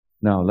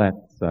Now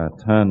let's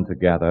turn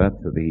together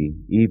to the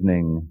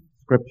evening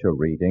scripture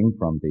reading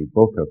from the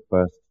book of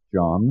 1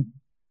 John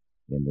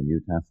in the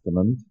New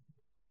Testament.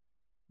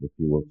 If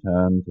you will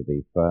turn to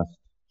the first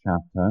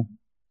chapter,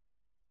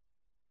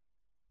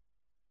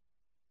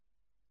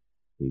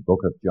 the book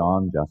of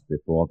John just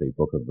before the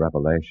book of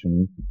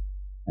Revelation,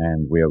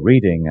 and we are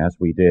reading, as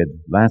we did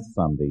last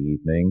Sunday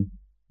evening,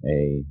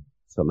 a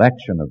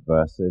selection of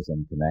verses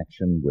in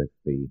connection with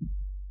the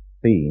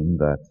theme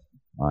that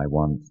I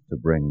want to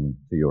bring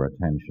to your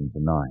attention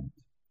tonight.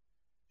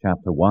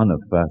 Chapter 1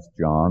 of 1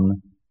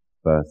 John,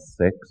 verse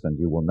 6, and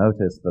you will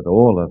notice that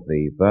all of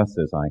the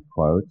verses I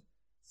quote,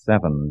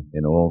 7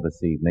 in all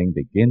this evening,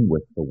 begin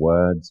with the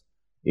words,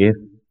 if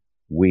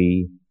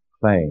we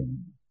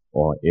claim,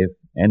 or if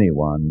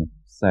anyone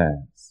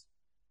says,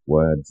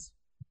 words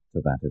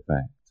to that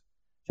effect.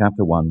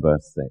 Chapter 1,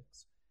 verse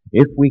 6.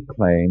 If we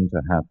claim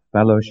to have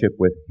fellowship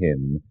with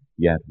him,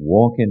 yet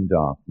walk in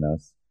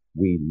darkness,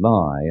 we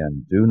lie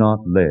and do not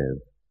live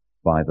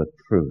by the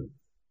truth.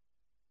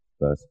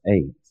 Verse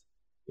 8.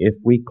 If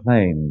we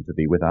claim to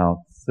be without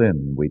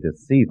sin, we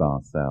deceive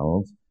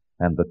ourselves,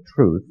 and the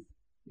truth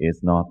is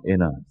not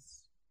in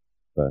us.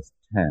 Verse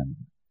 10.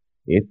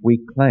 If we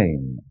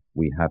claim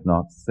we have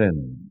not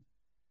sinned,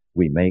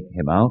 we make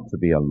him out to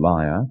be a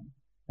liar,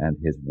 and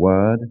his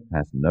word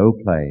has no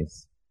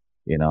place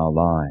in our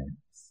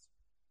lives.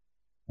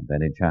 And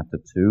then in chapter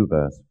 2,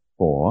 verse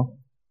 4,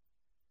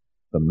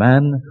 the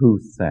man who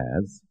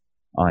says,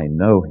 I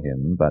know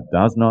him, but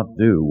does not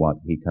do what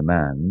he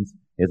commands,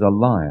 is a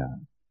liar,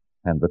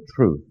 and the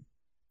truth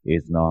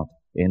is not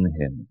in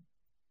him.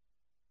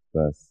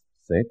 Verse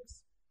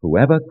 6,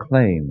 whoever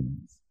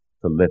claims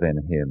to live in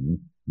him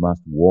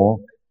must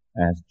walk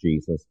as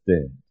Jesus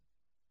did.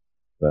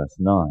 Verse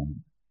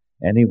 9,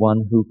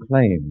 anyone who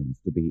claims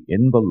to be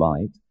in the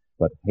light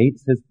but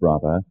hates his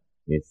brother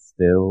is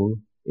still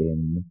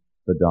in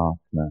the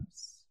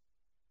darkness.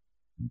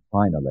 And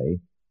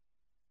finally,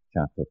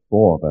 chapter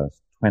 4,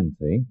 verse 20,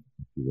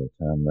 if you will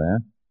turn there,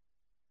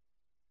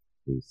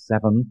 the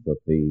seventh of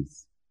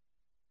these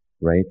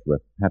great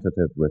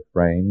repetitive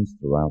refrains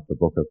throughout the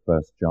book of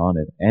 1 John.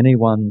 If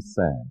anyone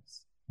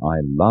says,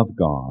 I love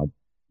God,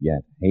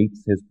 yet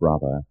hates his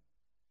brother,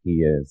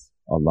 he is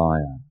a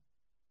liar.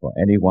 For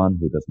anyone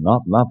who does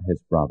not love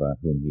his brother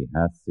whom he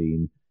has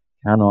seen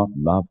cannot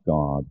love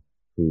God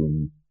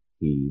whom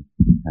he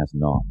has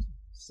not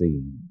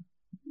seen.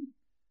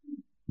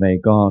 May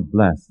God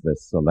bless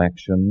this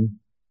selection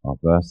of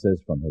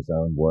verses from his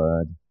own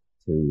word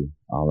to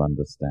our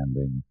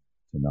understanding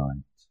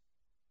tonight.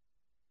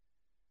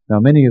 Now,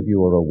 many of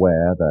you are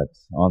aware that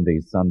on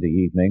these Sunday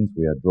evenings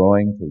we are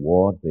drawing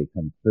toward the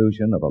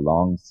conclusion of a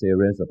long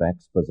series of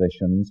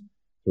expositions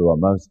through a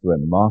most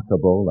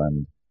remarkable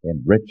and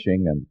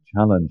enriching and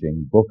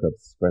challenging book of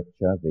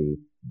Scripture, the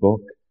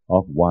book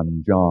of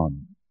 1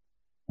 John.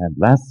 And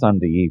last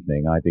Sunday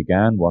evening I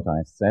began what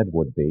I said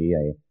would be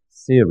a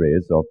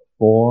series of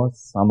 4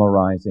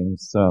 summarizing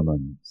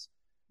sermons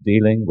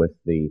dealing with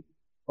the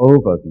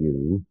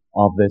overview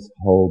of this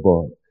whole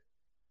book.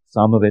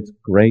 Some of its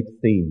great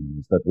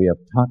themes that we have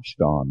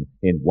touched on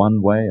in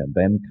one way and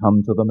then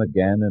come to them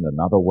again in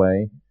another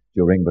way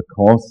during the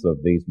course of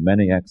these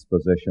many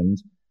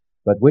expositions,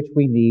 but which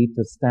we need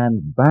to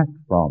stand back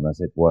from, as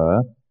it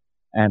were,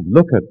 and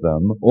look at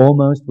them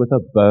almost with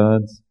a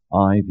bird's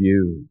eye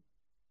view.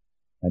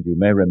 And you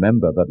may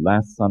remember that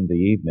last Sunday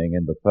evening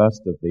in the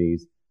first of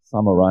these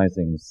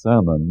summarizing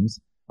sermons,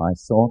 I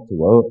sought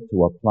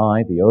to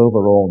apply the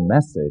overall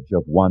message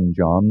of 1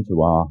 John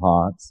to our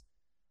hearts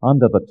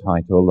under the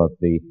title of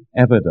the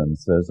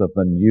evidences of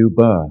the new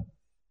birth.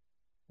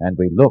 And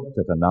we looked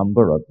at a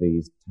number of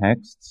these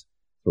texts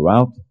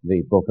throughout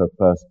the book of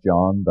 1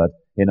 John that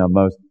in a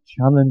most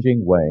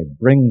challenging way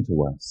bring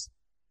to us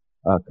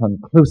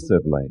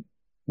conclusively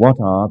what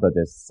are the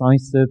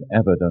decisive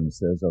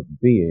evidences of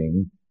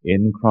being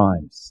in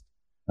Christ.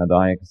 And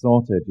I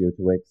exhorted you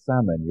to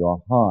examine your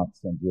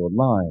hearts and your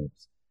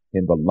lives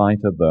in the light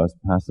of those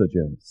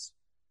passages.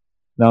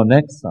 Now,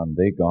 next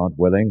Sunday, God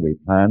willing, we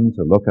plan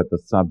to look at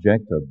the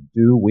subject of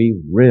do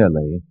we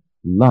really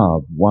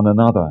love one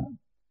another?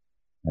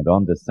 And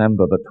on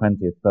December the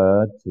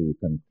 23rd, to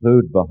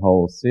conclude the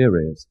whole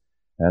series,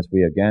 as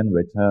we again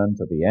return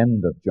to the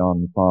end of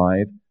John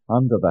 5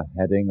 under the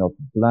heading of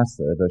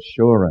Blessed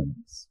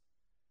Assurance.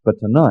 But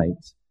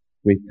tonight,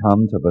 we've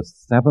come to the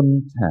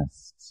 7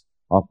 tests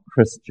of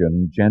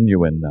Christian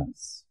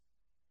genuineness.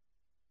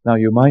 Now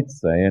you might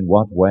say, in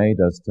what way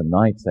does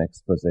tonight's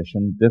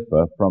exposition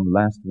differ from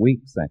last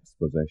week's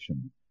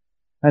exposition?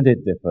 And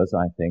it differs,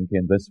 I think,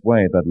 in this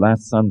way, that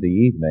last Sunday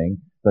evening,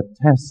 the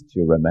tests,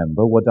 you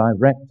remember, were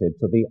directed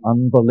to the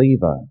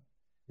unbeliever,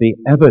 the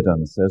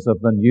evidences of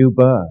the new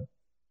birth.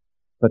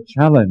 The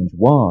challenge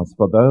was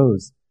for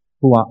those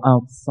who are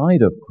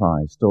outside of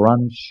Christ or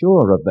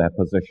unsure of their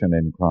position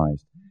in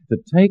Christ to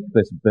take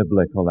this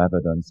biblical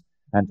evidence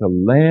and to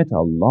lay it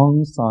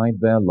alongside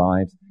their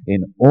lives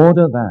in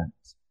order that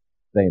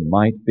they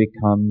might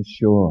become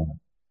sure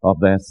of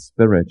their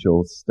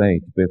spiritual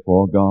state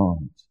before God.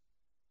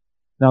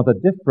 Now the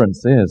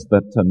difference is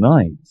that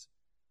tonight,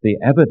 the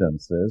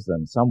evidences,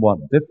 and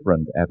somewhat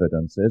different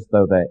evidences,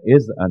 though there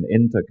is an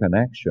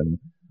interconnection,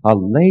 are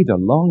laid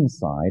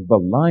alongside the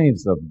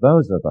lives of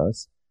those of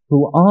us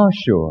who are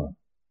sure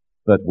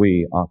that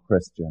we are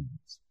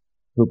Christians,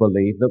 who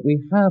believe that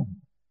we have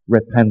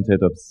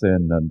repented of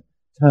sin and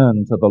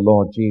turned to the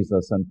Lord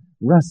Jesus and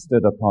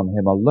rested upon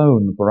him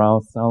alone for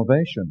our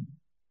salvation,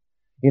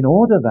 in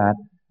order that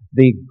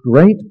the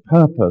great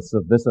purpose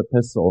of this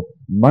epistle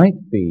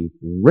might be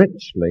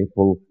richly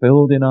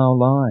fulfilled in our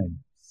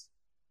lives,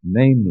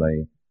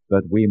 namely,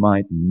 that we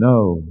might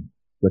know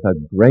with a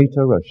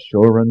greater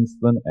assurance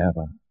than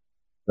ever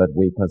that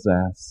we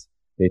possess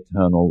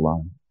eternal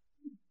life.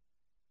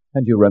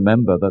 And you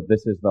remember that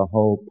this is the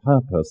whole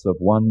purpose of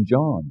 1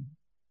 John.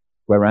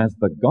 Whereas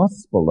the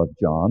Gospel of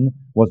John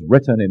was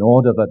written in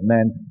order that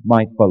men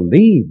might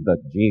believe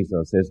that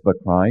Jesus is the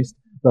Christ,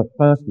 the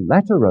first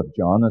letter of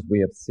John, as we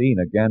have seen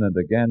again and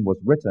again, was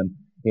written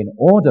in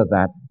order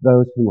that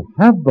those who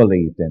have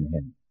believed in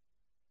him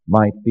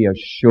might be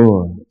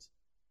assured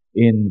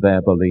in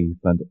their belief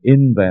and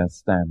in their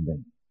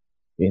standing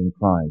in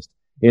Christ,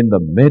 in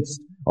the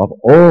midst of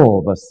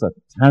all the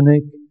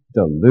satanic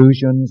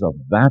delusions of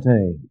that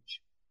age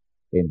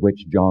in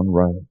which John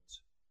wrote.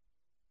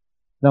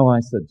 Now I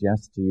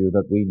suggest to you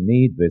that we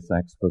need this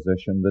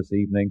exposition this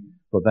evening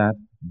for that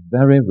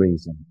very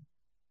reason,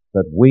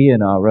 that we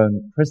in our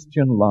own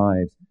Christian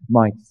lives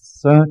might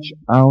search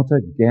out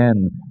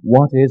again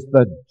what is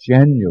the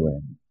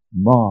genuine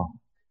mark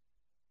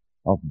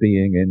of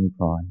being in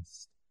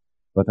Christ,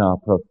 that our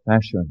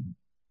profession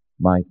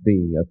might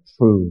be a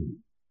true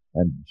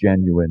and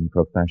genuine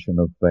profession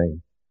of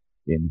faith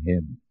in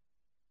him.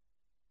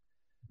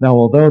 Now,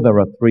 although there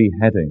are 3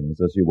 headings,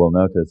 as you will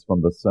notice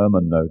from the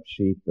sermon note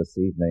sheet this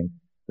evening,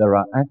 there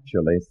are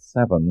actually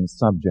 7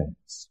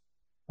 subjects,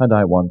 and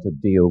I want to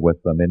deal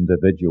with them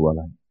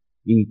individually.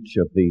 Each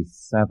of these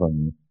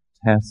 7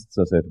 tests,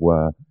 as it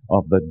were,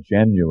 of the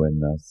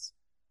genuineness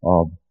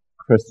of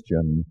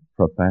Christian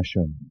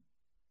profession.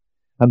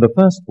 And the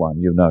first one,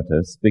 you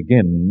notice,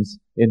 begins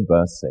in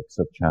verse 6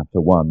 of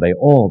chapter 1. They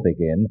all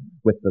begin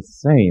with the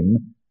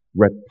same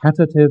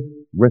repetitive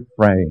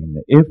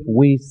refrain, if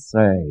we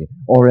say,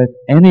 or if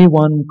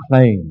anyone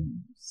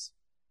claims.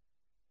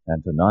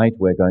 And tonight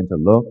we're going to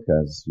look,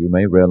 as you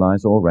may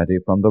realize already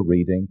from the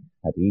reading,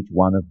 at each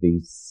one of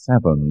these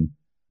 7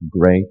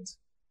 great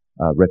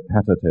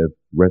repetitive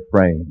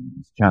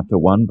refrains. Chapter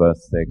 1,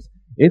 verse 6,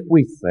 if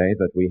we say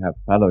that we have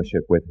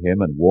fellowship with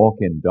him and walk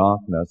in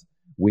darkness,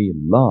 we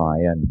lie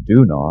and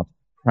do not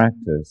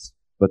practice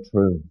the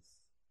truth.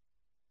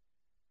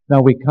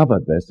 Now, we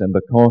covered this in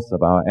the course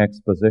of our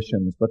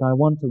expositions, but I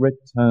want to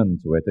return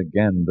to it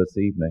again this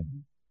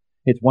evening.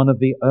 It's one of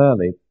the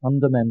early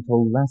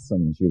fundamental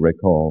lessons, you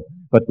recall,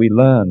 that we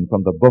learn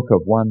from the book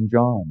of 1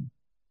 John.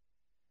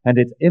 And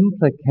its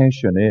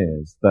implication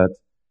is that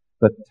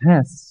the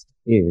test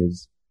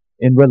is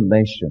in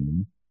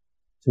relation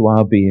to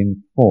our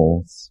being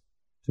false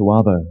to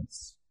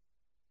others.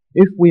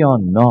 If we are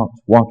not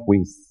what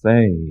we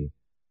say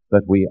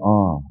that we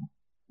are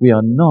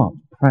not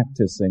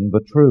practicing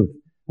the truth.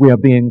 We are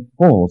being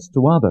false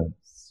to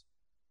others.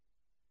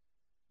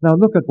 Now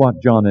look at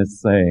what John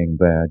is saying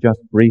there, just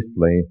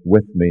briefly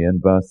with me in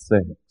verse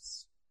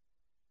 6.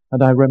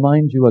 And I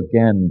remind you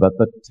again that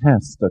the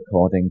test,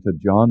 according to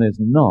John, is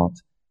not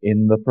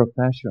in the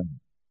profession.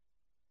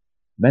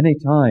 Many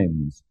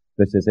times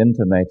this is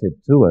intimated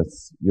to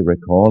us, you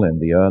recall, in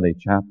the early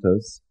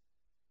chapters.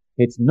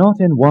 It's not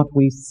in what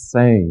we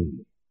say,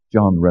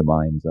 John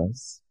reminds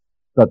us,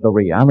 that the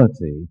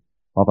reality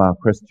of our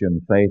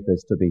Christian faith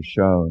is to be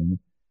shown,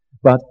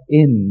 but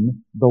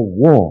in the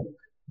walk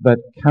that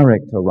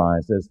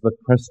characterizes the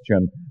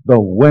Christian, the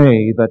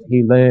way that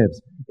he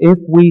lives. If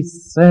we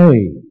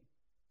say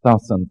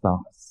thus and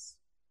thus,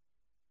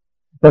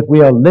 but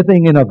we are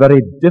living in a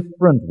very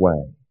different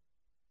way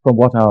from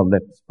what our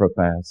lips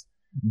profess,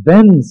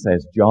 then,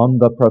 says John,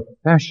 the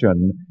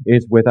profession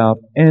is without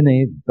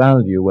any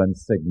value and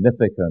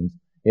significance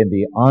in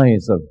the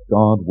eyes of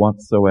God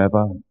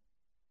whatsoever.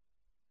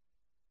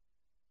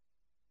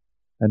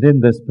 And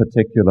in this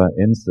particular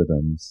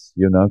incident,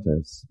 you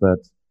notice that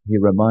he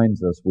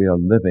reminds us we are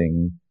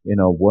living in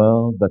a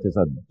world that is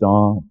a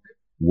dark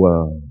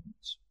world.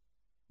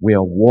 We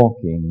are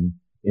walking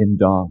in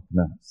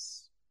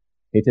darkness.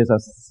 It is a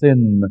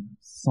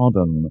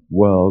sin-sodden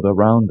world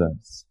around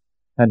us.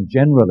 And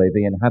generally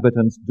the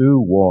inhabitants do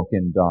walk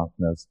in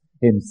darkness,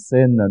 in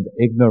sin and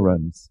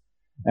ignorance,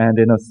 and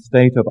in a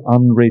state of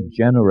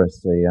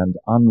unregeneracy and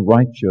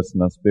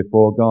unrighteousness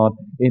before God,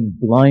 in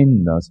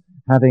blindness,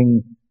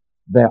 having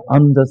their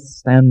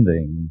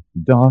understanding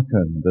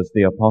darkened, as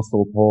the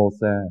Apostle Paul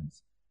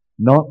says,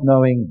 not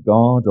knowing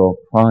God or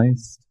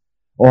Christ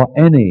or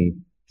any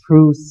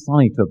true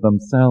sight of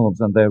themselves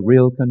and their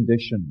real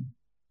condition.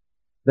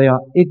 They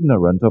are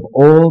ignorant of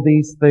all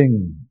these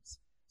things,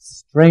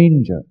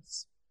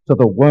 strangers to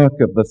the work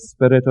of the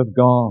Spirit of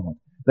God.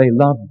 They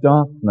love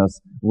darkness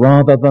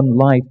rather than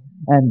light.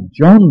 And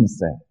John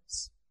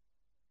says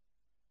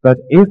that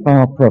if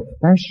our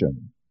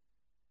profession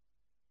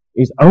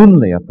is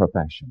only a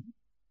profession,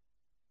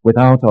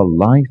 without a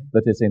life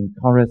that is in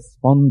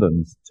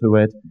correspondence to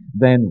it,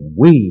 then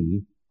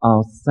we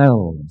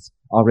ourselves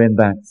are in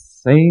that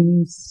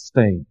same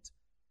state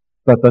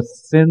that the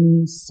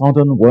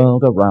sin-sodden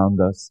world around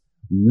us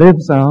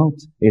lives out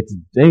its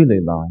daily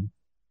life,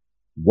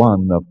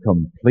 one of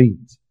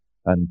complete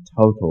and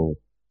total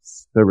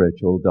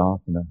spiritual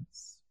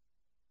darkness.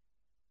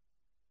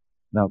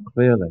 Now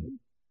clearly,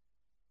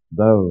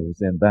 those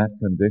in that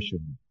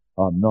condition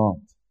are not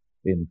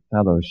in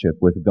fellowship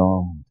with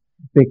God,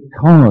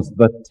 because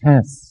the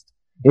test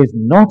is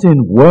not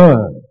in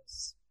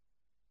words,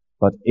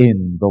 but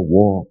in the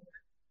walk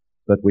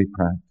that we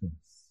practice.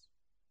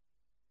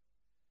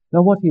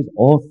 Now what he's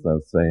also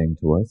saying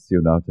to us,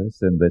 you notice,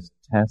 in this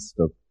test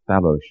of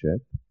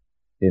fellowship,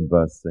 in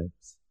verse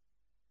 6,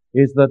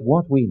 is that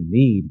what we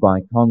need, by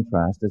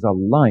contrast, is a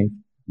life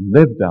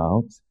lived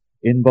out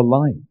in the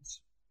light.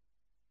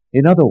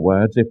 In other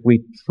words, if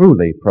we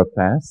truly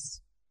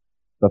profess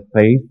the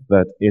faith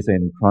that is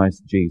in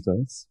Christ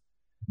Jesus,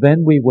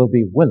 then we will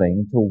be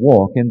willing to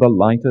walk in the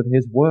light of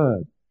His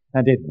Word.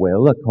 And it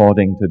will,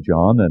 according to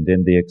John, and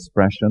in the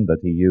expression that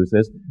he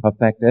uses,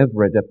 affect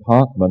every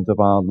department of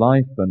our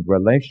life and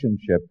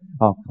relationship,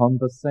 our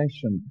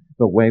conversation,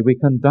 the way we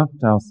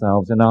conduct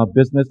ourselves in our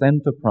business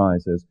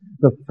enterprises,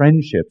 the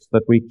friendships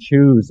that we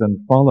choose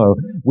and follow.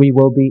 We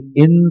will be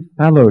in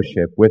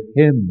fellowship with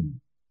Him,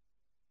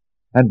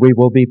 and we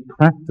will be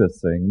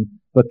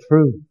practicing the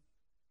truth.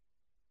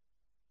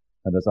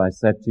 And as I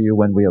said to you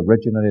when we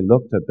originally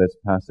looked at this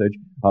passage,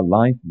 a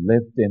life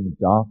lived in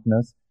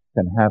darkness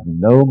can have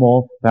no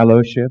more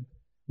fellowship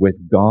with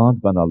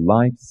God than a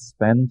life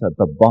spent at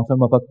the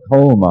bottom of a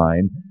coal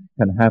mine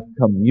can have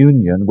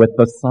communion with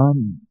the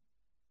sun.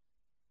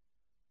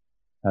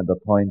 And the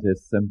point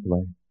is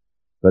simply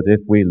that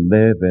if we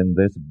live in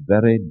this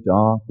very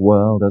dark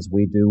world as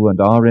we do and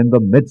are in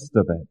the midst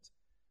of it,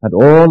 and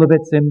all of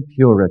its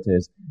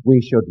impurities,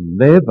 we should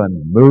live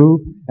and move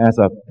as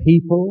a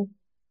people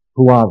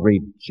who are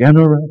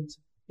regenerate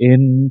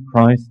in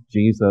Christ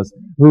Jesus,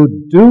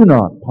 who do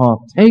not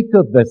partake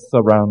of this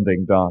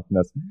surrounding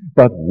darkness,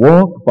 but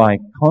walk by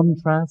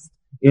contrast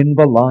in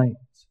the light,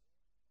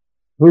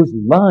 whose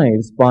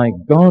lives by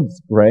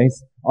God's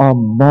grace are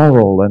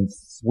moral and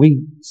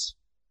sweet,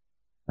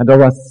 and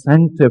are a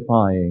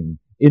sanctifying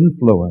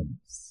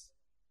influence,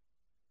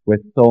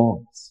 with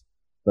thoughts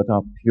that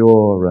are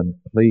pure and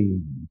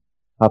clean,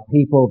 a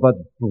people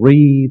that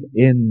breathe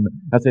in,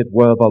 as it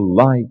were, the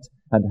light,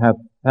 and have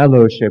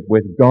fellowship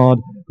with God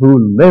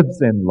who lives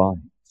in light.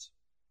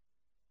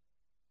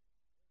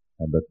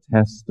 And the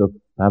test of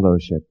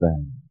fellowship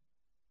then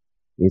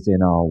is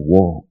in our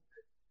walk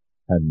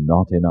and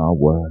not in our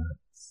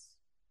words.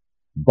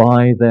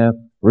 By their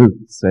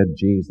fruits, said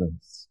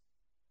Jesus,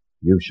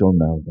 you shall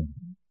know them.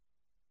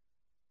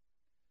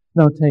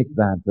 Now take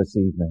that this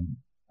evening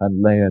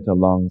and lay it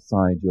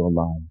alongside your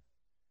life.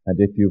 And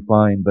if you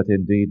find that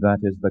indeed that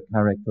is the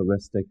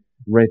characteristic,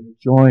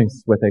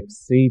 rejoice with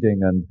exceeding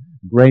and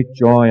great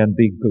joy, and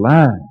be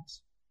glad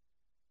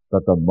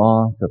that the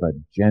mark of a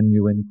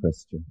genuine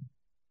Christian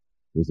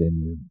is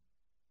in you.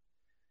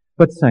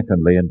 But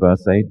secondly, in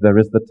verse 8, there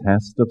is the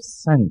test of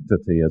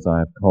sanctity, as I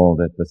have called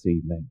it this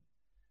evening.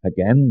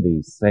 Again,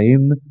 the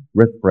same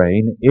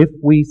refrain, if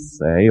we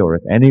say, or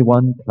if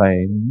anyone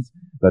claims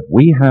that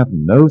we have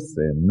no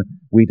sin,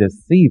 we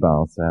deceive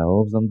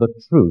ourselves and the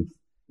truth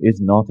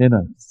is not in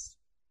us.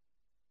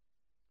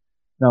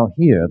 Now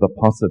here the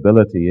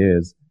possibility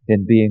is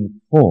in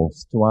being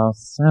false to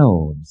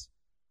ourselves,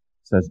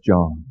 says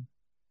John,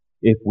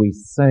 if we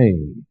say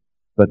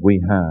that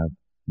we have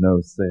no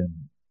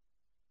sin.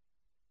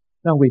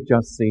 Now we've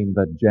just seen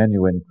that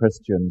genuine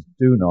Christians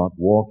do not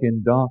walk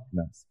in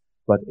darkness,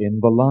 but in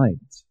the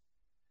light.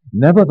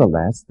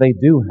 Nevertheless, they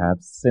do have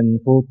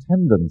sinful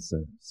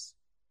tendencies.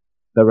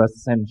 There are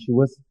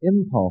sensuous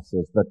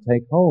impulses that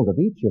take hold of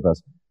each of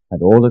us,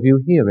 and all of you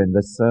here in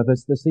this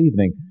service this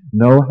evening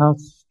know how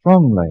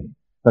strongly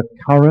the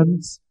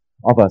currents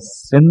of a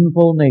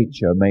sinful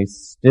nature may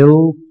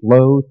still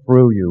flow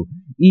through you,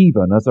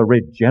 even as a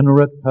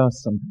regenerate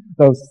person.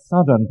 Those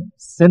sudden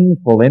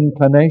sinful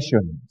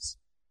inclinations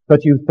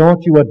that you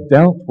thought you had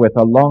dealt with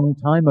a long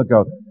time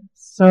ago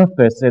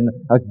surface in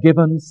a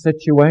given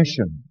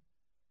situation.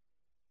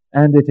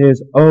 And it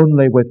is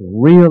only with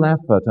real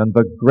effort and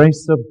the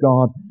grace of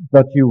God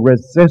that you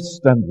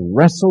resist and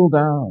wrestle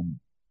down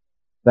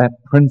that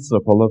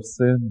principle of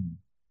sin.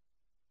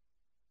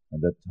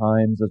 And at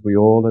times, as we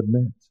all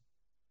admit,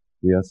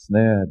 we are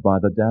snared by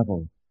the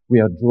devil. We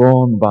are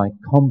drawn by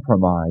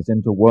compromise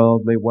into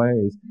worldly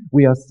ways.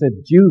 We are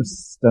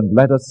seduced and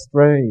led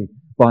astray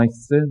by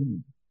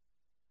sin.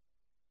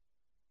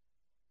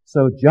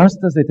 So just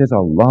as it is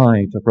a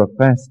lie to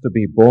profess to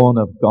be born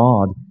of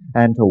God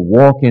and to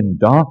walk in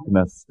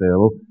darkness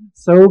still,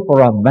 so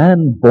for a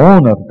man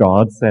born of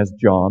God, says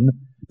John,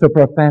 to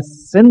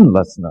profess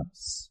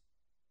sinlessness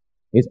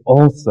is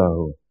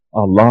also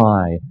a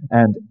lie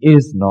and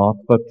is not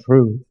the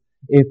truth.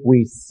 If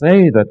we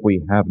say that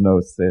we have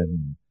no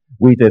sin,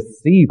 we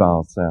deceive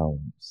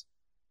ourselves,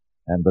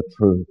 and the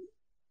truth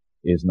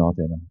is not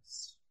in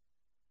us.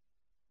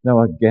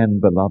 Now again,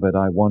 beloved,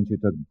 I want you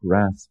to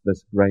grasp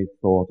this great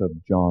thought of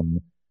John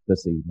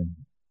this evening.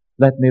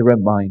 Let me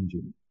remind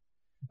you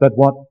that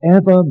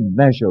whatever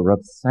measure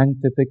of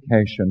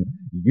sanctification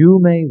you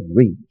may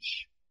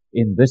reach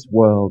in this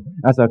world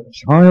as a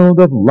child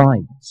of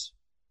light,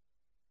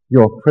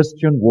 your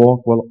Christian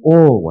walk will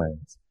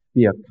always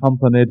be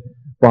accompanied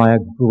by a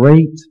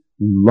great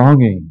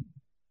longing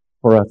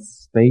for a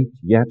state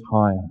yet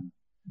higher,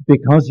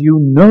 because you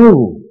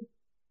know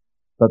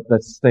that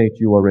the state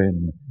you are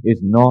in is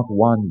not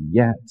one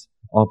yet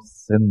of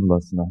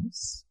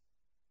sinlessness.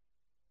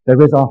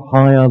 There is a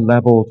higher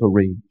level to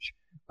reach,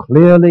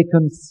 clearly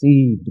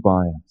conceived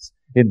by us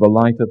in the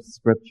light of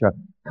Scripture,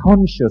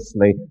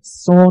 consciously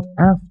sought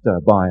after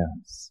by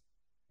us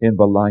in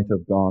the light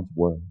of God's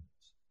Word.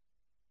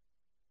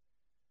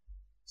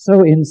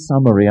 So in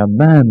summary, a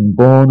man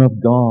born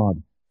of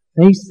God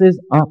faces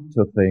up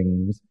to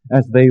things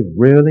as they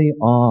really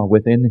are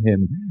within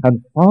him,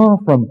 and far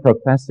from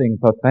professing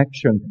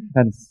perfection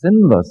and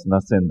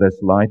sinlessness in this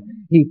life,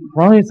 he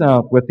cries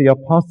out with the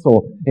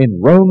apostle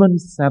in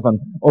Romans 7,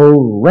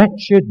 "O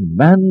wretched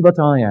man that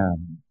I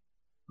am,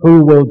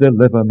 who will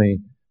deliver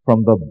me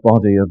from the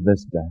body of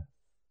this death?"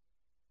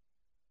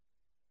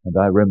 And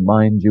I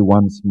remind you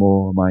once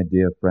more, my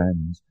dear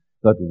friends,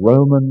 that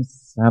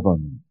Romans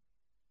 7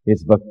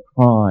 is the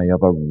cry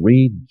of a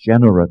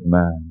regenerate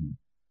man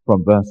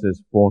from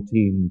verses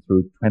 14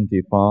 through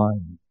 25.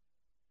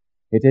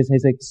 It is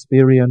his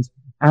experience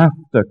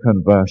after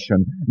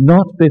conversion,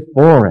 not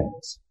before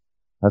it,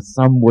 as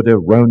some would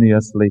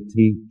erroneously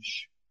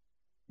teach.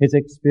 His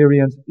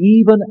experience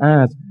even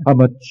as a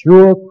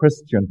mature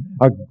Christian,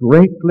 a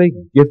greatly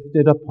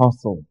gifted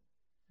apostle,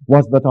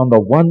 was that on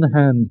the one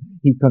hand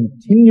he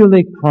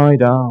continually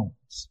cried out,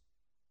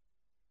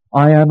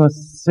 "I am a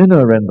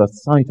sinner in the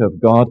sight of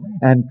God,"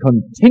 and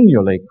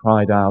continually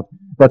cried out,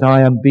 "But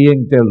I am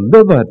being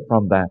delivered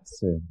from that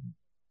sin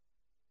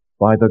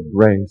by the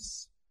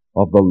grace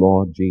of the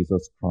Lord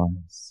Jesus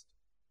Christ."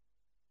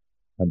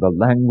 And the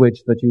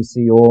language that you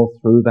see all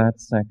through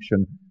that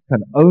section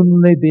can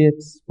only be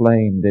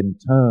explained in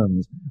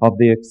terms of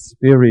the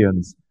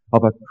experience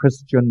of a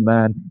Christian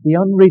man. The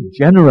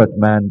unregenerate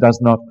man does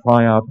not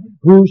cry out,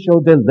 "Who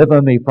shall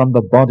deliver me from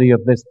the body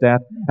of this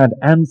death?" and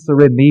answer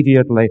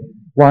immediately,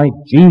 "Why,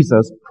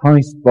 Jesus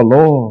Christ the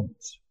Lord."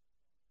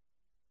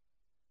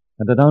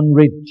 And an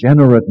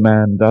unregenerate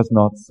man does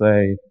not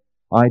say,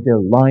 "I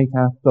delight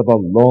after the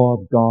law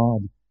of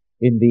God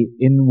in the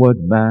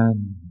inward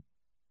man."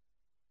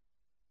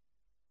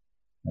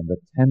 And the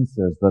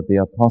tenses that the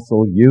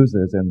apostle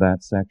uses in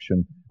that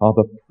section are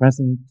the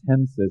present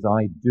tenses.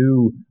 "I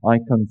do, I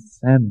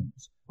consent,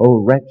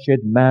 O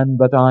wretched man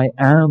that I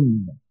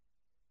am,"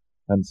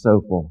 and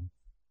so forth.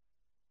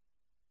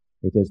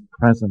 It is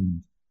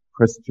present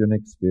Christian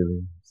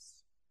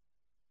experience.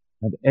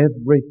 And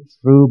every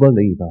true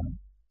believer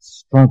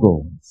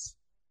struggles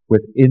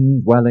with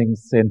indwelling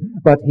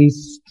sin, but he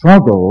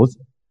struggles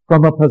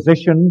from a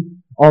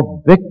position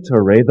of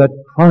victory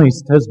that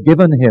Christ has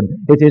given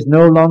him. It is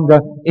no longer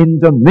in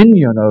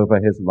dominion over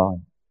his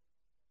life.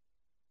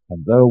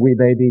 And though we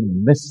may be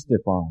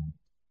mystified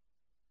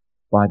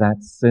by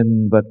that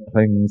sin that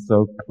clings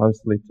so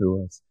closely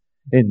to us,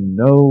 in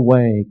no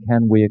way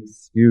can we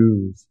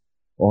excuse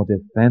or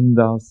defend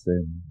our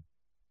sin.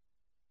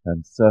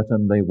 And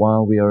certainly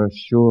while we are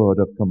assured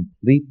of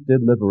complete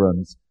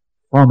deliverance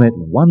from it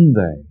one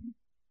day,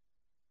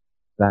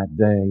 that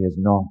day is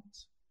not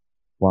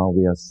while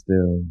we are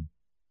still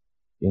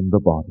in the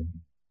body.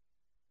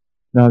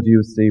 Now do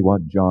you see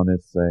what John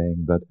is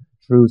saying? That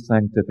true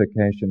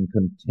sanctification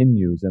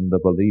continues in the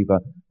believer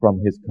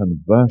from his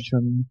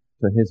conversion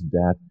to his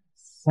death.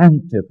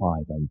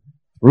 Sanctify them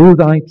through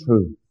thy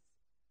truth.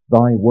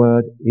 Thy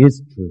word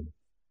is truth,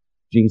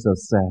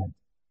 Jesus said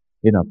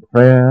in a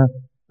prayer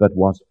that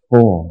was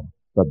for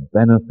the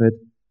benefit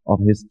of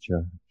his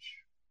church.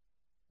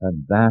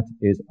 And that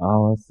is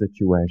our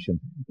situation.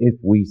 If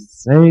we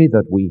say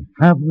that we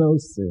have no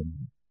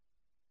sin,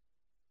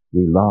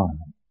 we lie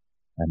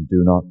and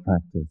do not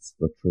practice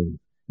the truth.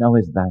 Now,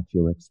 is that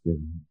your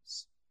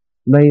experience?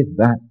 Lay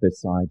that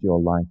beside your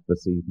life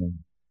this evening.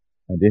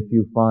 And if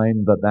you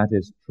find that that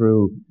is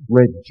true,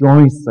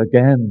 rejoice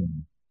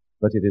again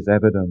that it is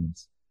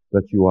evidence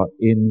that you are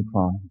in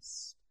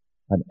Christ,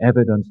 and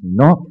evidence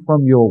not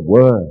from your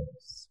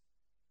words,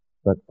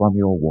 but from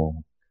your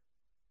walk.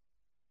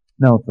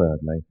 Now,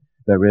 thirdly,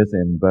 there is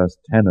in verse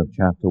 10 of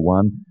chapter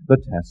 1 the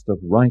test of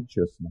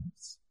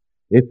righteousness.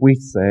 If we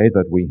say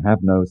that we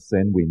have no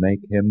sin, we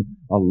make him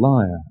a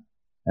liar,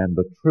 and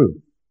the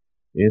truth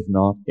is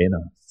not in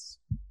us.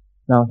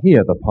 Now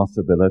here the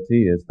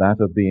possibility is that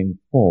of being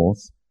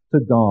false to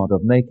God,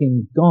 of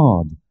making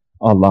God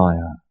a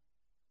liar,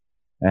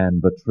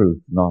 and the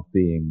truth not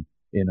being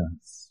in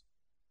us.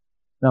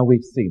 Now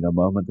we've seen a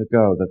moment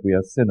ago that we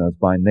are sinners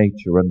by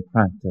nature and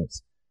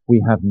practice.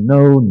 We have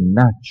no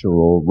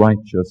natural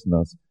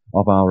righteousness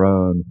of our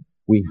own.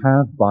 We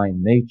have by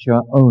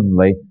nature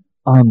only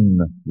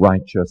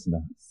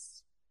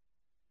unrighteousness.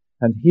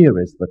 And here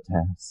is the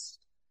test.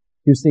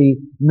 You see,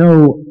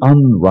 no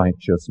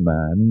unrighteous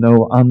man,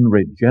 no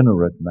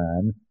unregenerate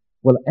man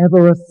will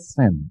ever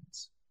assent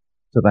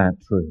to that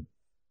truth.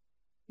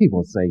 He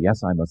will say,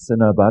 yes, I'm a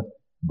sinner, but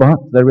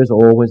there is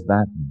always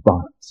that but.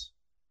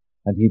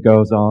 And he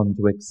goes on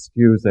to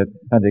excuse it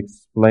and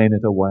explain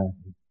it away.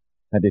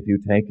 And if you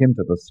take him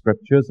to the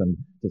scriptures and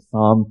to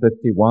Psalm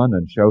 51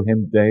 and show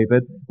him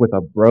David with a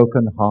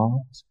broken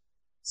heart,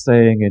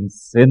 saying, in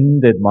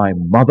sin did my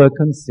mother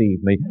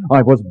conceive me,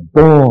 I was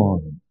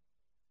born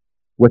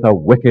with a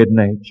wicked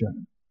nature,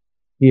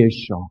 he is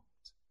shocked.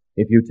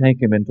 If you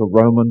take him into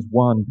Romans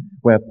 1,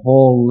 where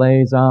Paul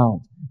lays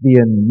out the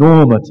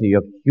enormity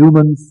of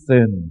human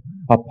sin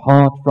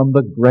apart from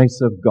the grace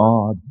of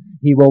God,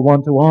 he will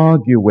want to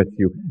argue with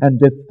you and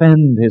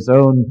defend his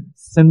own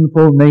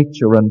sinful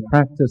nature and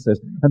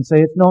practices and say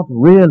it's not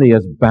really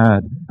as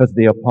bad as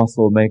the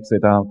apostle makes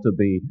it out to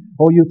be.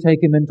 Or you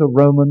take him into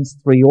Romans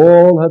 3,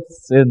 all have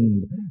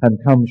sinned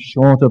and come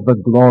short of the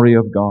glory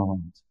of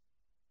God.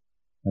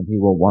 And he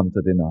will want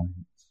to deny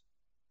it.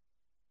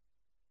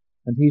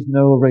 And he's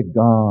no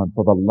regard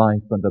for the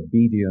life and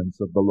obedience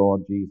of the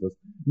Lord Jesus,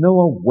 no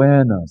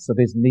awareness of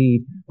his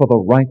need for the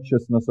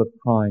righteousness of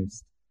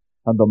Christ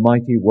and the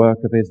mighty work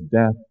of his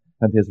death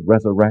and his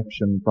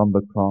resurrection from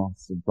the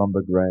cross and from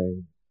the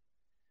grave.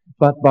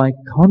 But by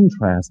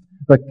contrast,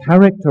 the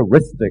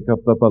characteristic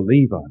of the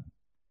believer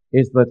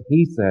is that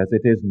he says,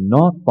 it is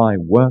not by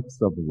works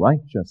of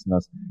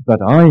righteousness that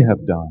I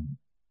have done,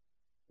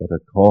 but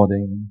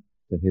according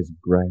to his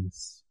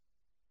grace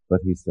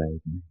that he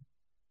saved me.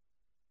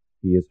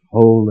 He is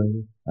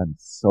wholly and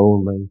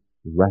solely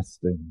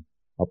resting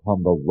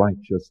upon the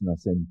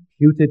righteousness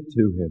imputed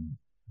to him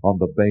on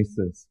the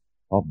basis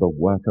of the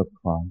work of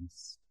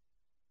Christ.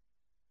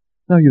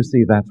 Now you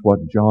see, that's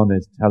what John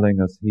is telling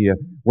us here.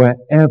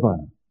 Wherever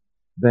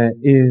there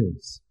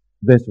is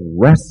this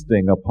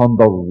resting upon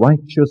the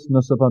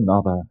righteousness of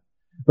another,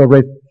 the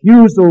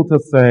refusal to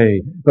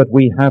say that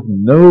we have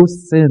no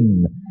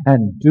sin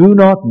and do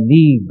not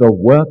need the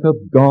work of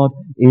God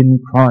in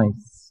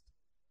Christ.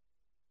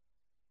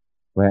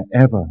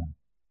 Wherever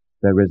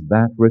there is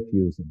that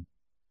refusal,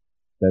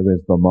 there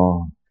is the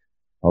mark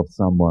of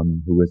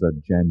someone who is a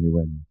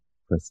genuine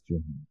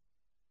Christian.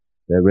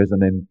 There is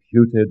an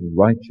imputed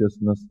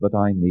righteousness that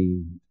I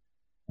need,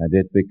 and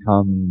it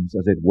becomes,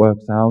 as it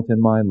works out in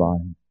my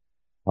life,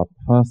 a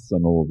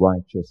personal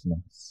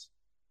righteousness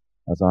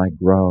as I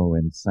grow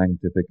in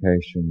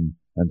sanctification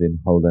and in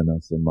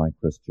holiness in my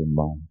Christian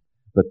life,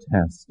 the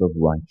test of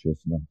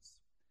righteousness.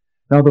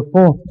 Now the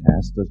fourth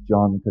test, as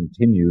John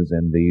continues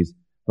in these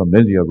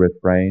familiar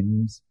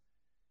refrains,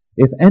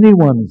 if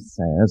anyone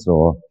says,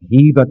 or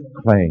he that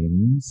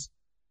claims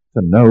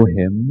to know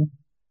him,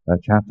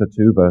 chapter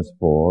 2, verse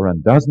 4,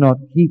 and does not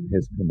keep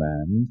his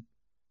command,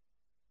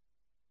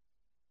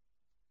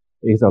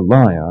 is a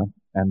liar,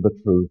 and the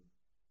truth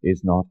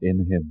is not in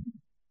him.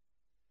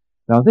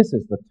 Now this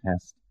is the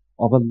test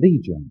of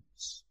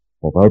allegiance.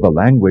 Although the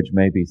language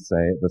may be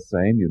the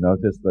same, you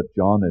notice that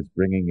John is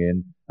bringing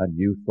in a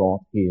new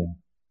thought here.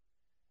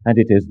 And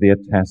it is the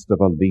test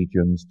of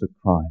allegiance to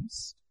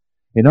Christ.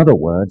 In other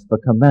words, the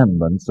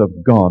commandments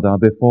of God are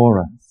before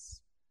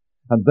us.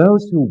 And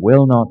those who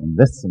will not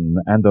listen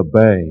and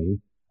obey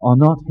are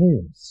not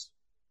his.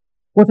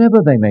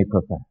 Whatever they may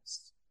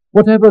profess,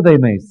 whatever they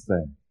may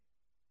say,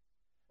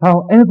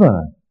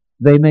 however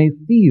they may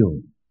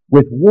feel,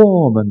 with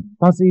warm and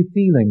fuzzy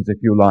feelings, if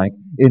you like,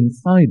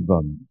 inside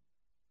them,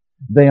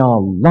 they are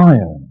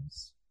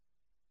liars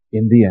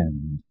in the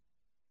end,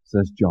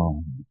 says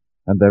John,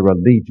 and their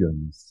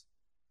allegiance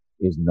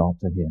is not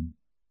to him.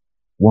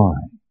 Why?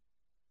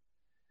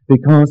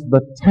 Because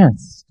the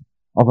test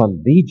of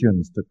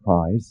allegiance to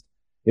Christ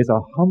is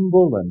a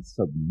humble and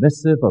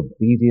submissive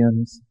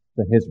obedience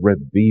to his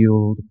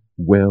revealed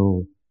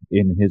will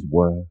in his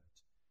word.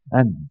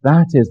 And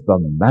that is the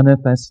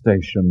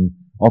manifestation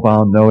of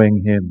our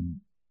knowing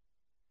him.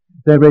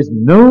 There is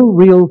no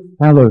real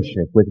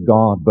fellowship with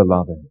God,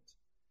 beloved.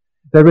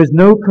 There is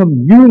no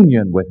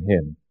communion with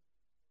him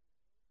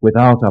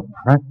without a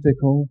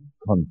practical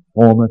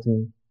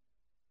conformity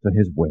to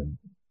his will.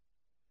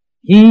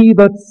 He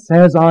that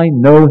says, I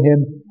know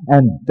him,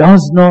 and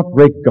does not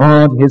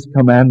regard his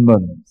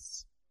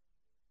commandments,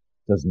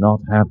 does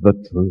not have the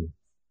truth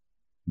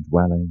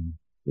dwelling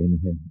in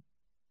him.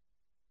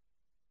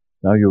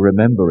 Now you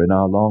remember in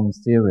our long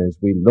series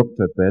we looked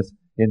at this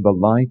in the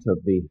light of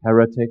the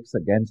heretics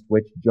against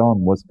which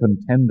John was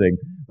contending,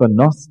 the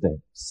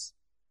Gnostics,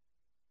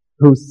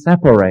 who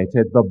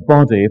separated the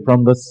body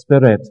from the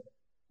spirit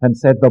and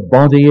said the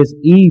body is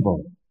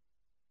evil.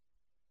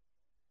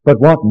 But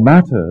what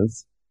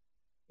matters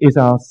is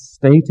our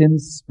state in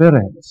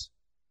spirit.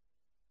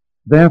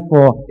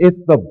 Therefore, if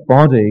the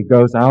body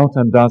goes out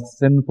and does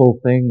sinful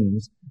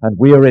things and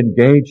we are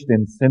engaged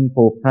in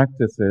sinful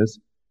practices,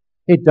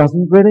 it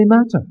doesn't really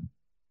matter.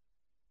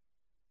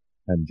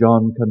 And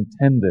John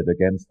contended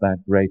against that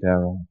great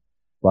error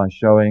by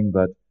showing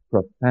that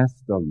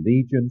professed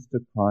allegiance to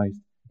Christ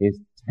is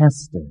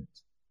tested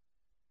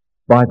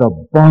by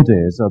the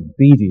body's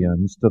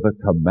obedience to the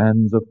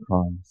commands of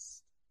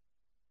Christ.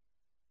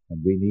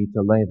 And we need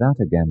to lay that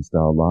against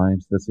our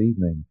lives this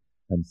evening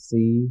and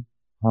see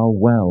how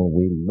well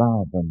we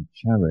love and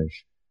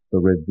cherish the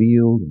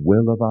revealed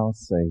will of our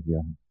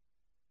Saviour,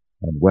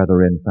 and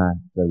whether in fact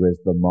there is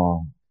the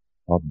mark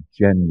of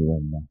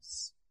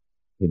genuineness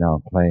in our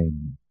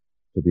claim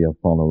to be a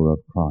follower of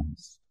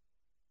Christ.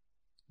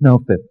 Now,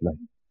 fifthly,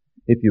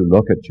 if you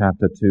look at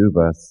chapter 2,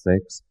 verse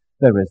 6,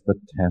 there is the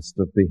test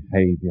of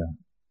behavior.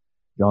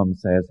 John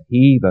says,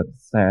 he that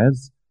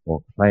says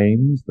or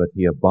claims that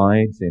he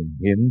abides in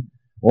him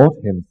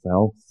ought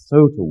himself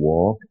so to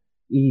walk,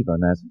 even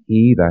as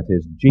he, that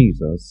is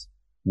Jesus,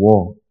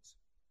 walked.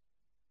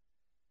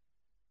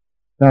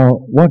 Now,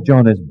 what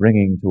John is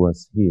bringing to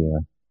us here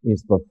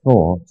is the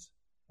thought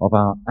of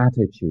our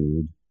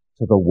attitude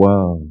to the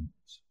world.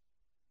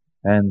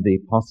 And the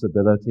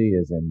possibility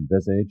is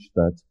envisaged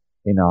that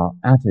in our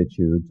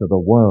attitude to the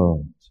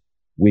world,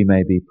 we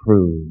may be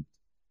proved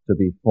to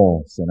be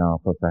false in our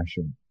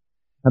profession.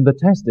 And the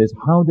test is,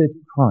 how did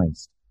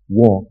Christ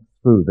walk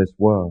through this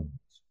world?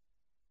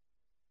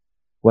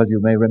 Well, you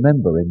may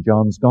remember in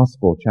John's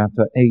Gospel,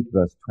 chapter 8,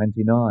 verse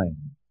 29,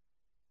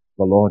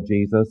 the Lord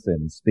Jesus,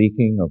 in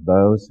speaking of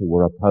those who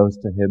were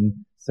opposed to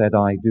him, said,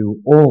 I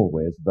do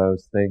always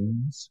those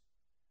things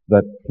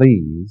that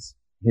please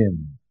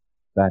him,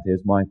 that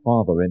is my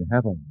Father in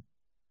heaven.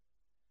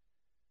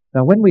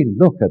 Now, when we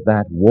look at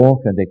that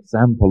walk and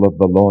example of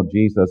the Lord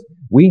Jesus,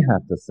 we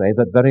have to say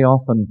that very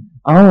often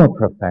our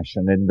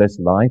profession in this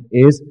life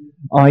is,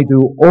 I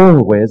do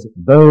always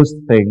those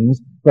things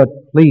that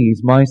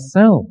please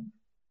myself.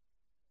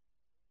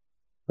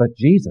 But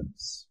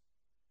Jesus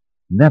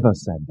never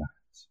said that.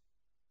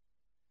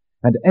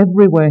 And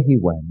everywhere he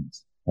went,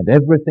 and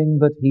everything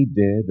that he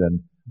did,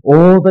 and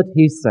all that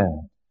he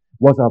said,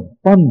 was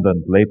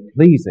abundantly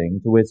pleasing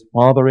to his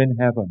Father in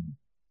heaven.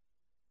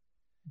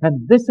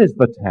 And this is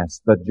the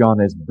test that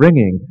John is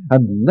bringing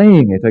and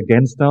laying it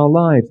against our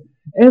lives.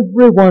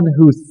 Everyone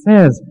who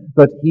says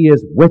that he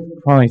is with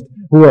Christ,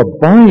 who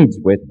abides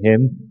with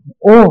him,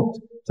 ought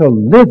to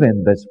live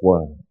in this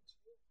world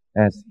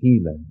as he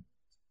lived.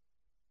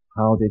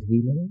 How did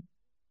he live?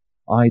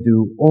 I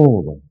do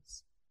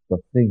always the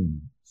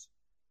things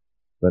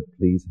that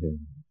please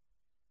him.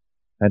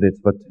 And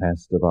it's the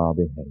test of our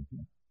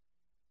behavior.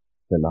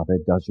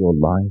 Beloved, does your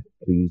life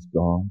please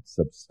God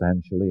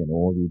substantially in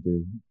all you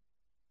do?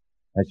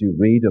 As you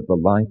read of the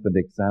life and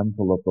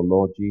example of the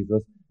Lord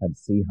Jesus and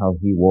see how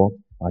he walked,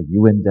 are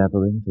you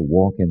endeavoring to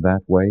walk in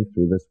that way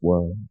through this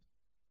world?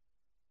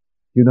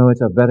 You know,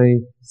 it's a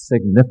very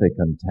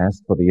significant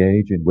test for the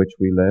age in which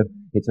we live.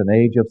 It's an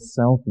age of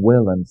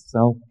self-will and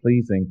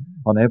self-pleasing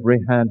on every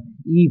hand,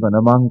 even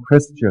among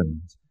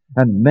Christians.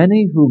 And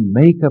many who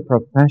make a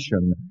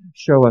profession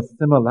show a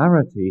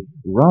similarity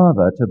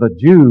rather to the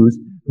Jews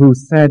who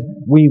said,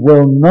 we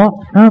will not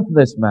have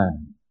this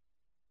man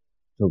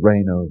to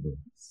reign over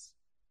us.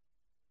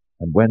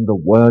 And when the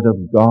Word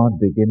of God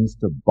begins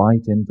to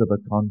bite into the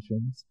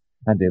conscience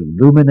and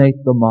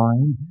illuminate the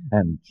mind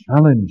and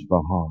challenge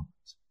the heart,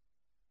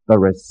 the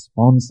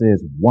response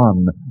is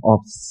one of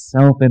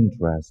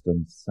self-interest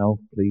and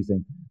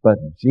self-pleasing. But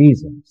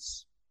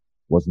Jesus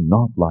was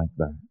not like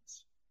that.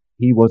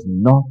 He was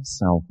not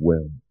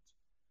self-willed.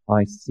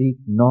 I seek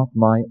not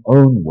my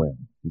own will,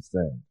 he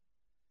said,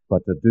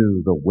 but to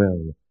do the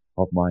will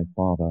of my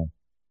Father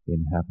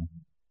in heaven.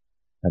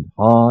 And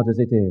hard as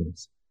it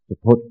is to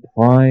put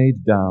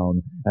pride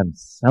down and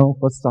self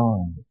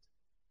aside,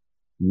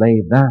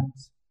 lay that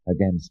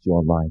against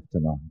your life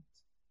tonight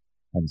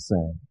and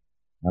say,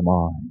 am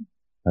I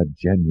a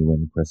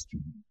genuine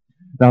Christian?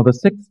 Now the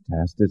sixth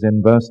test is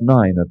in verse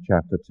 9 of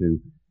chapter 2.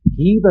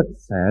 He that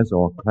says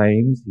or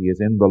claims he is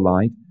in the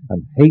light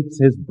and hates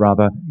his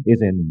brother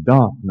is in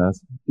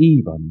darkness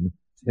even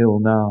till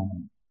now.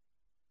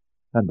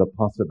 And the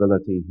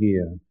possibility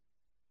here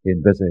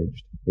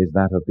envisaged is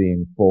that of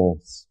being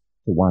false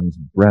to one's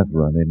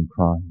brethren in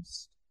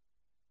Christ.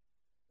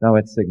 Now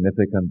it's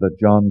significant that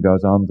John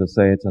goes on to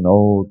say it's an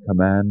old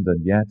command,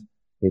 and yet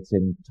it's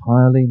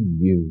entirely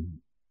new.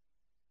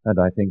 And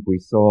I think we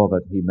saw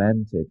that he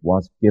meant it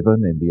was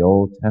given in the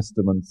Old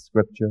Testament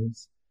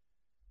scriptures,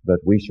 that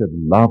we should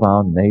love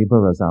our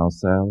neighbor as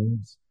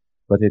ourselves,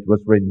 but it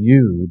was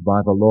renewed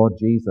by the Lord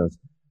Jesus,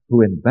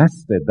 who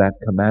invested that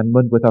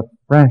commandment with a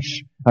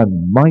fresh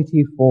and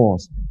mighty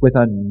force, with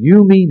a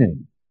new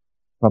meaning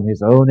from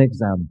his own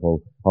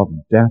example of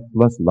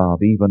deathless love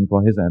even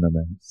for his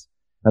enemies.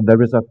 And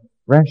there is a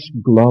fresh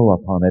glow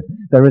upon it.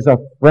 There is a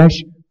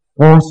fresh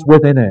force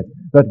within it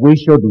that we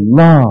should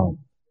love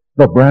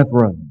the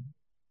brethren.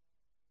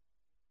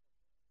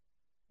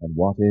 And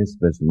what is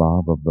this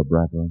love of the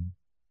brethren?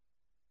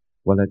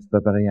 Well, it's the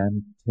very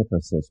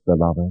antithesis,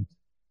 beloved,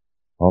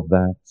 of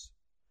that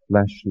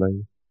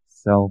fleshly,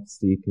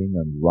 self-seeking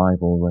and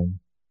rivalry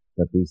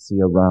that we see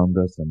around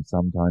us and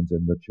sometimes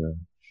in the church.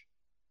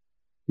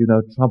 You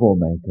know,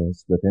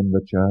 troublemakers within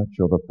the church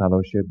or the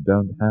fellowship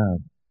don't have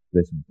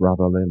this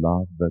brotherly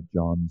love that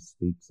John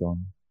speaks of.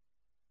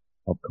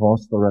 Of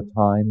course, there are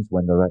times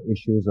when there are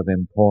issues of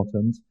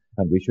importance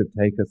and we should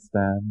take a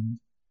stand.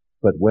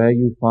 But where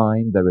you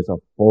find there is a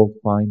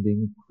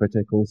fault-finding,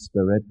 critical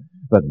spirit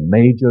that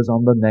majors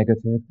on the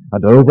negative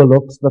and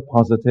overlooks the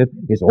positive,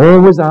 is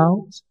always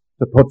out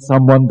to put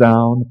someone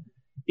down,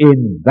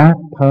 in that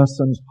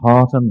person's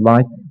heart and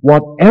life,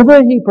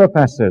 whatever he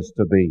professes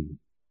to be,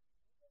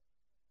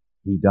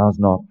 he does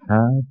not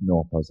have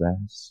nor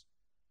possess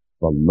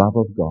the love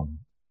of God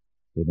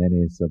in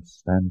any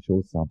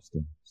substantial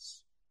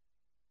substance.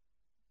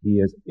 He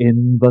is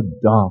in the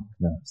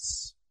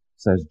darkness,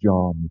 says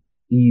John,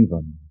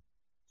 even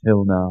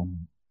till now.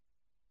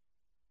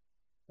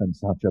 And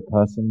such a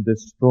person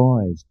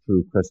destroys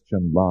true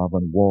Christian love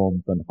and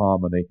warmth and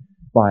harmony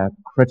by a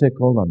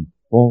critical and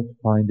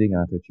fault-finding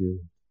attitude.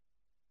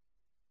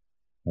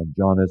 And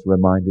John is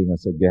reminding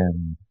us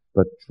again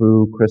that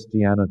true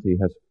Christianity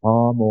has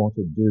far more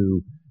to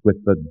do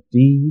with the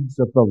deeds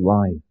of the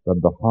life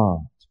and the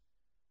heart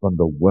than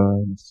the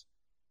words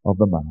of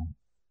the mouth.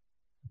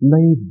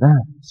 Lay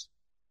that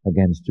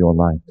against your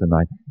life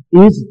tonight.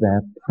 Is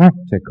there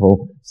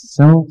practical,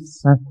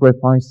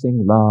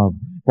 self-sacrificing love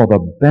for the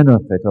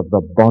benefit of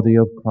the body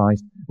of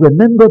Christ?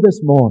 Remember this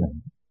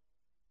morning,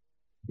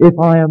 if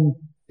I am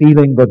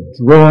feeling the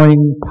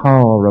drawing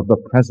power of the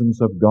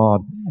presence of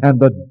God and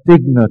the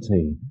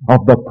dignity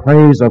of the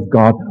praise of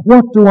God,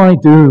 what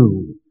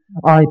do?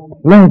 I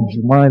pledge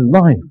my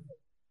life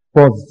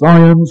for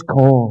Zion's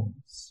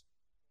cause.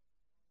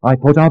 I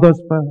put others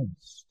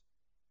first.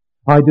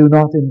 I do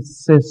not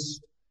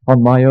insist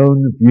on my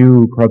own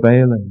view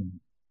prevailing.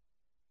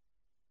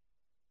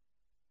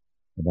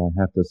 And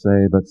I have to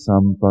say that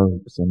some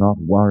folks are not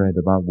worried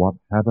about what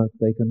havoc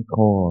they can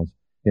cause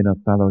in a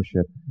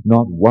fellowship,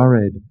 not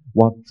worried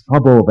what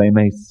trouble they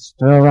may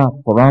stir up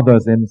for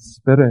others in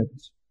spirit,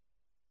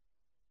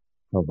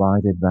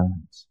 provided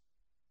that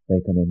they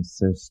can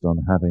insist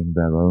on having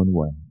their own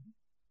way.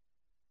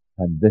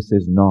 And this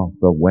is not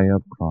the way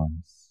of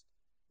Christ.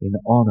 In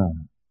honor,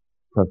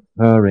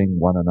 preferring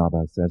one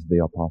another, says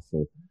the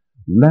apostle,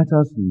 let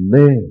us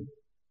live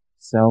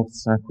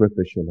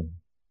self-sacrificially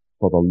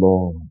for the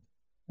Lord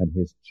and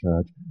His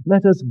church.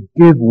 Let us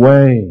give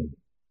way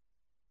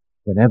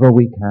whenever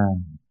we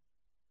can,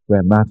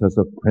 where matters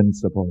of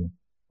principle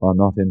are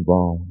not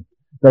involved.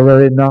 There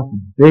are enough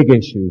big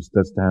issues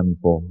to stand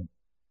for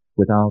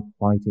without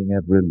fighting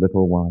every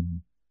little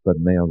one that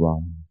may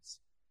arise.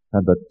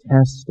 And the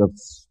test of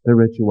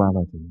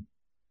spirituality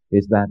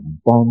is that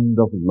bond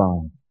of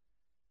love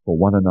for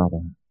one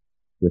another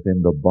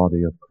within the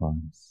body of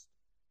Christ.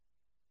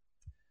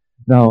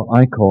 Now,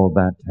 I call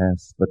that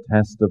test the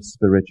test of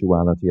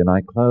spirituality, and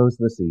I close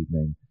this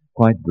evening,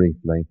 quite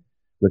briefly,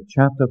 with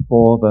chapter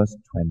 4, verse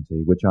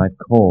 20, which I've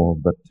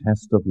called the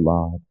test of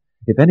love.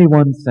 If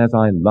anyone says,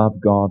 I love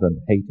God and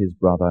hate his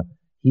brother,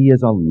 he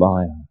is a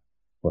liar.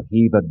 For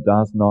he that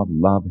does not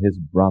love his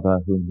brother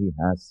whom he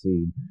has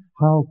seen,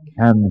 how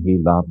can he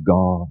love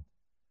God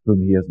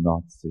whom he has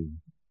not seen?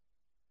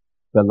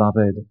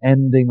 Beloved,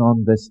 ending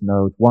on this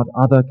note, what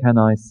other can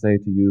I say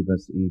to you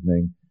this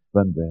evening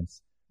than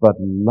this? But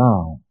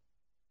love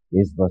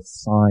is the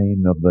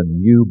sign of the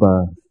new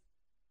birth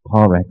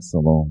par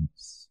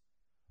excellence.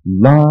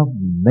 Love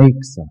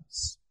makes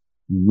us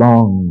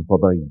long for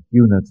the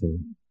unity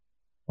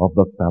of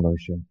the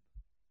fellowship.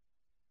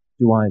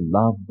 Do I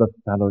love the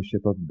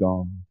fellowship of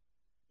God?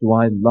 Do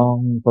I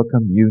long for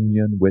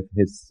communion with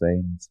His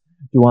saints?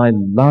 Do I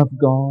love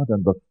God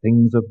and the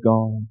things of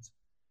God,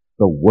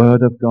 the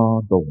Word of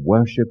God, the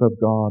worship of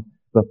God,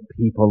 the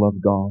people of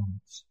God?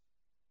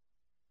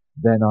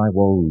 Then I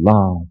will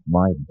love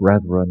my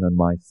brethren and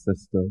my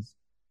sisters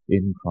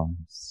in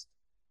Christ.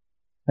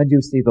 And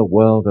you see, the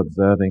world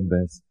observing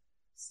this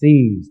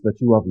sees that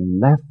you have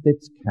left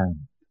its camp.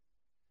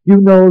 You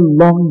no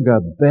longer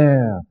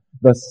bear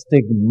the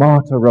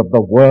stigmata of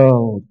the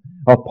world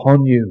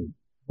upon you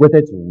with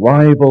its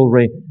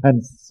rivalry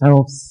and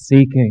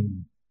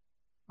self-seeking,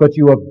 but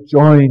you have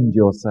joined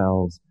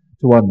yourselves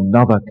to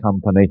another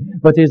company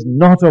that is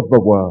not of the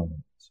world,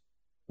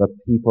 the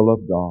people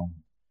of God.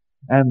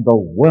 And the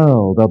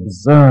world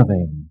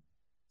observing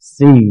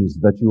sees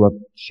that you have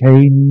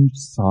changed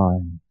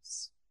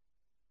sides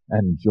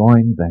and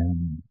joined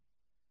them.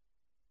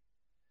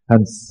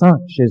 And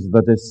such is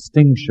the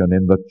distinction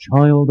in the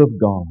child of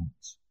God,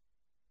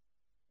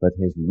 that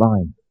his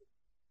life,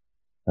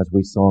 as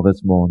we saw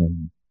this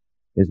morning,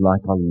 is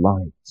like a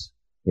light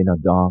in a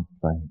dark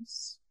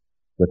place,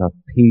 with a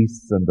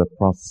peace and a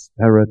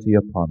prosperity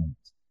upon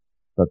it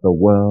that the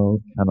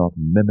world cannot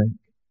mimic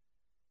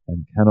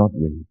and cannot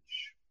reach.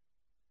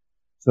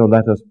 So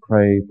let us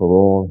pray for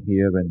all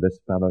here in this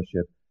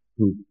fellowship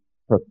who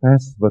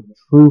profess the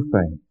true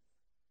faith,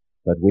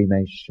 that we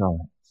may show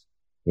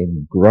it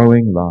in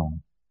growing love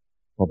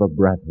for the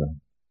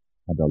brethren,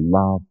 and a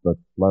love that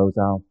flows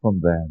out from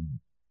them,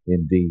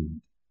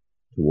 indeed,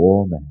 to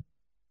all men.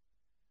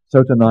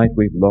 So tonight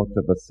we've looked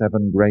at the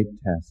 7 great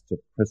tests of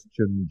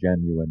Christian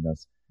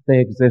genuineness. They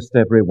exist,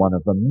 every one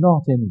of them,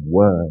 not in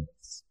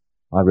words,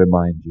 I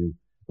remind you,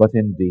 but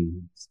in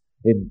deeds,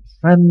 in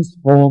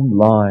transformed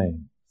lives,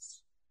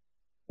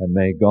 And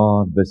may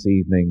God this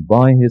evening,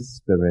 by His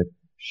Spirit,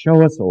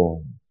 show us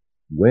all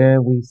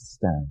where we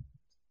stand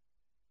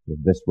in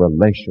this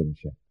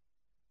relationship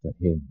to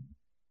Him.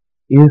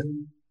 If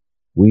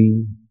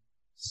we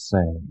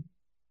say,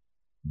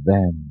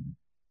 then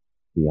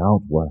the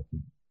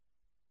outworking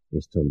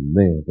is to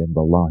live in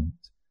the light,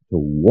 to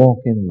walk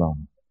in love,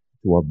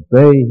 to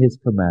obey His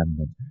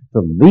commandment,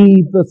 to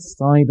leave the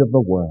side of the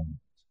world.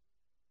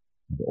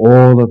 And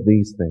all of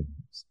these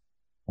things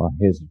are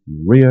His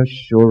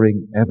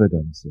reassuring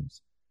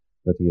evidences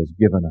that He has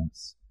given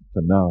us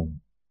to know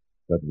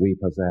that we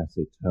possess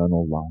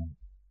eternal life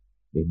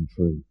in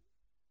truth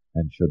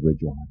and should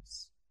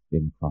rejoice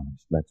in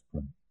Christ. Let's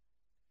pray.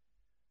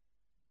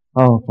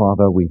 Our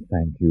Father, we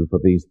thank You for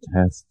these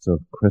tests of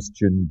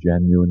Christian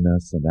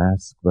genuineness and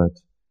ask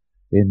that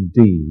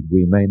indeed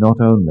we may not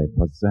only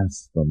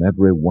possess them,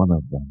 every one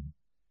of them,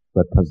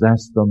 but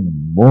possess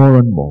them more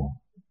and more,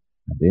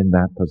 and in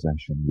that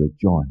possession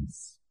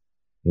rejoice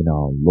in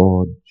our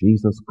Lord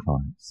Jesus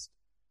Christ,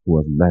 who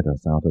has led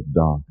us out of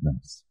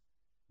darkness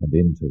and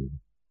into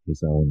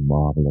His own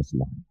marvelous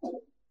light.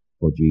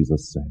 For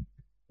Jesus' sake,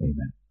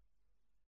 amen.